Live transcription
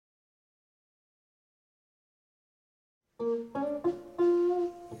Who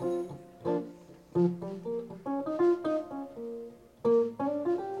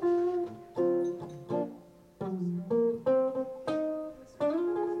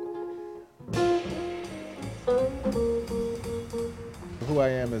I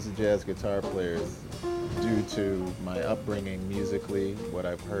am as a jazz guitar player is due to my upbringing musically, what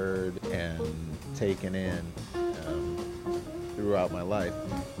I've heard and taken in throughout my life.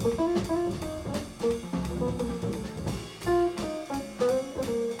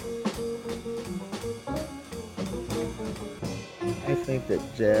 I think that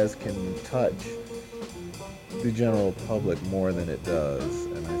jazz can touch the general public more than it does,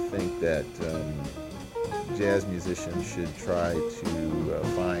 and I think that jazz musicians should try to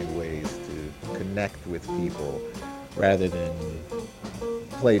find ways to connect with people rather than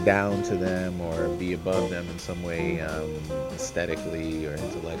play down to them or be above them in some way, aesthetically or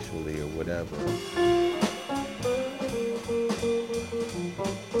intellectually or whatever.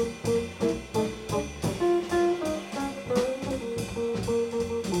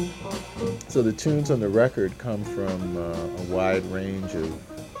 So the tunes on the record come from a wide range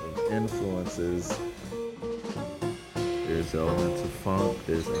of influences. There's elements of funk,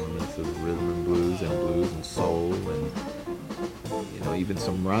 there's elements of rhythm and blues and soul, and even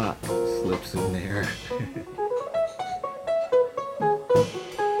some rock slips in there.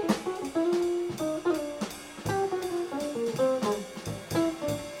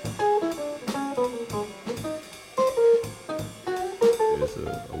 There's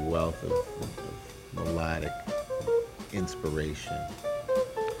a wealth of melodic inspiration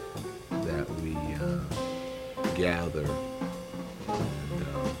that we gather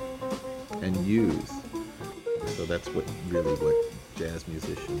and use. So that's what jazz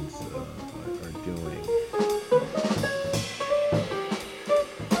musicians are doing.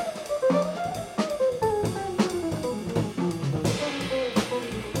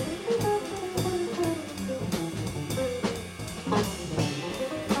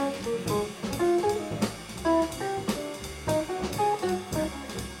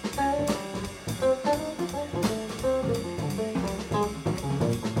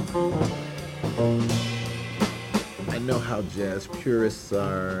 I know how jazz purists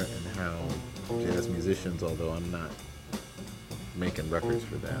are and how jazz musicians, although I'm not making records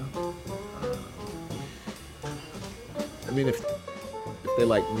for them. I mean, if they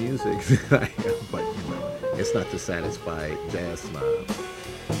like music, I am, but it's not to satisfy jazz snobs.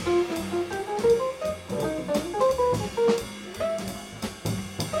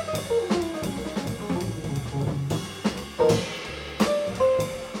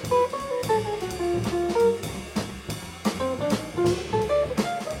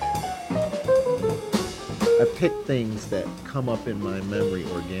 I pick things that come up in my memory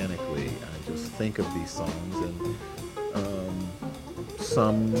organically. I just think of these songs, and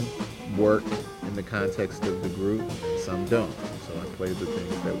some work in the context of the group, and some don't. So I play the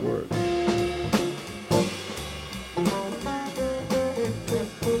things that work.